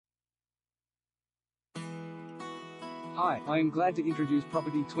Hi, I am glad to introduce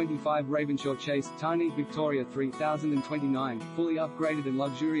property 25 Ravenshaw Chase, Tarneit, Victoria 3029, fully upgraded and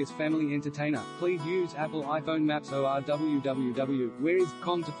luxurious family entertainer. Please use Apple iPhone Maps or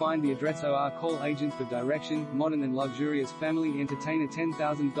www.whereis.com to find the address or call agent for direction. Modern and luxurious family entertainer,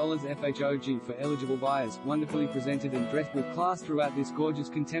 $10,000 FHOG for eligible buyers. Wonderfully presented and dressed with class throughout, this gorgeous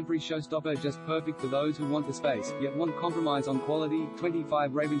contemporary showstopper, just perfect for those who want the space, yet won't compromise on quality.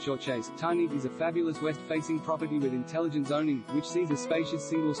 25 Ravenshaw Chase, Tarneit is a fabulous west-facing property with intelligent zoning, which sees a spacious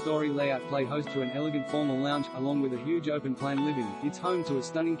single-story layout play host to an elegant formal lounge, along with a huge open-plan living. It's home to a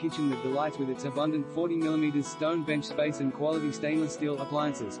stunning kitchen that delights with its abundant 40mm stone bench space and quality stainless steel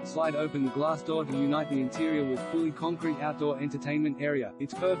appliances. Slide open the glass door to unite the interior with fully concrete outdoor entertainment area.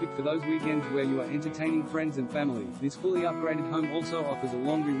 It's perfect for those weekends where you are entertaining friends and family. This fully upgraded home also offers a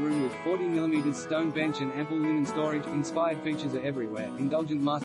laundry room with 40mm stone bench and ample linen storage. Inspired features are everywhere. Indulgent master